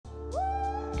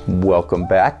Welcome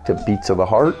back to Beats of the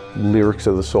Heart, Lyrics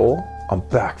of the Soul. I'm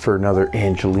back for another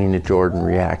Angelina Jordan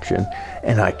reaction,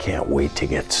 and I can't wait to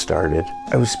get started.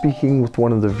 I was speaking with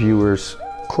one of the viewers,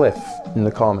 Cliff, in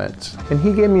the comments, and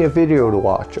he gave me a video to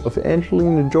watch of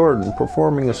Angelina Jordan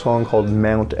performing a song called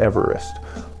Mount Everest,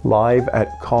 live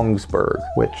at Kongsberg,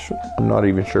 which I'm not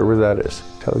even sure where that is,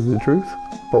 to tell you the truth.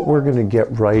 But we're gonna get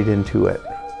right into it.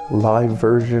 Live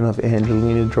version of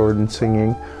Angelina Jordan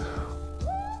singing.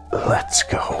 Let's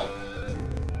go.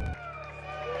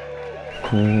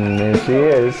 There she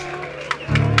is.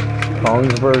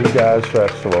 Kongsberg Jazz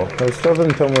Festival. It still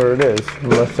doesn't tell me where it is,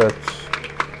 unless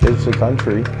it's the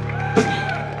country.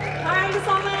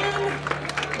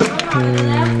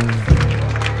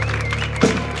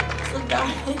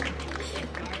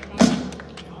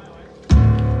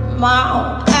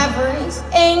 Mount Everest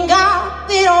ain't got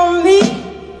it on me.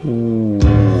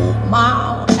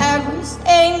 Mount Everest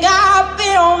ain't got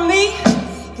it on me.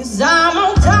 'Cause I'm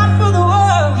on top of the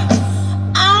world.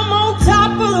 I'm on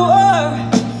top of the world.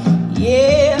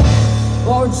 Yeah,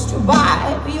 words to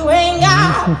buy, but you ain't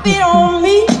got it on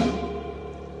me.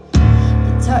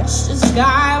 You touch the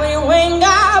sky, but you ain't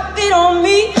got it on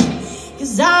me.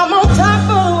 'Cause I'm on top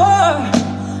of the world.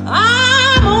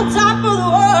 I'm on top of the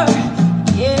world.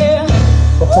 Yeah.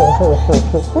 Oh,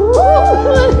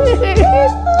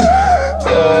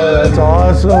 that's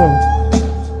awesome.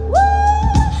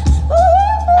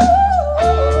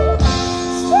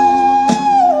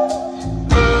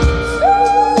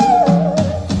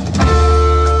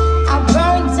 I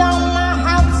burned down my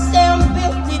house and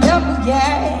built it up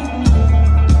again.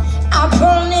 I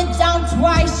burned it down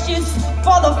twice just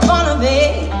for the fun of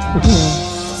it.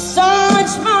 So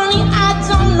much money, I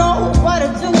don't know what to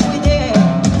do with it.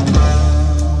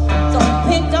 Don't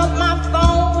pick up my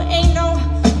phone, ain't no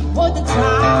worth the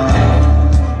time.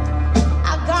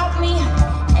 I got me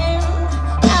in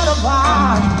out of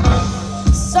bar.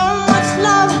 So much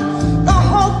love, the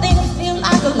whole thing feels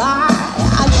like a lie.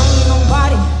 I don't need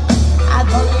nobody. I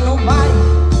don't need nobody.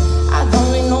 I don't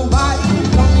need nobody.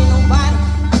 Don't need nobody.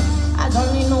 I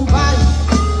don't need nobody.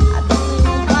 I don't need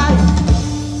nobody.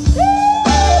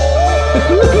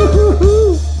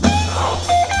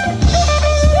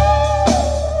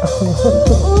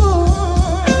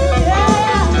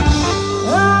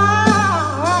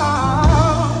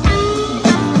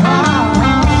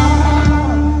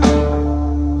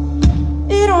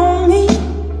 It on me.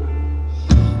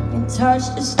 You touch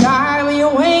the sky when you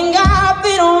ain't got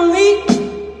it on me.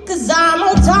 'Cause I'm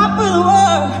on top of the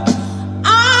world.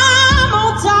 I'm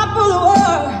on top of the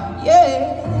world. Yeah.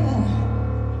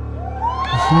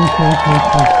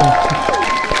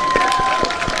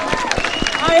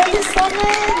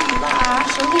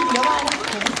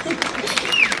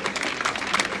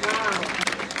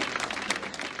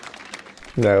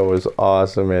 That was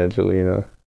awesome, Angelina.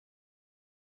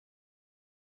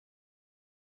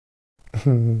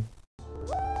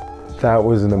 That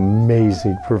was an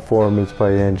amazing performance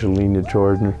by Angelina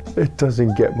Jordan. It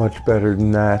doesn't get much better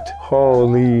than that.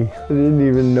 Holy, I didn't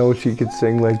even know she could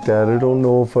sing like that. I don't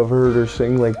know if I've heard her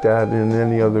sing like that in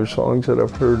any other songs that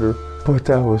I've heard her. But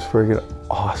that was friggin'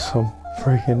 awesome.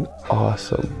 Friggin'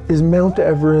 awesome. Is Mount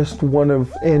Everest one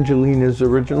of Angelina's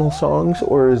original songs,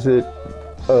 or is it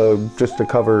just a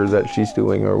cover that she's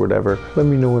doing or whatever? Let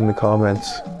me know in the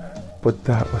comments. But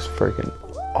that was friggin'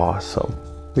 awesome.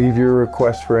 Leave your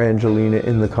request for Angelina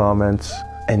in the comments,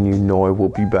 and you know I will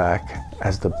be back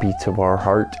as the beats of our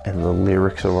heart and the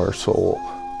lyrics of our soul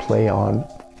play on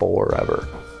forever.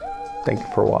 Thank you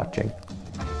for watching.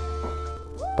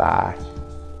 Bye.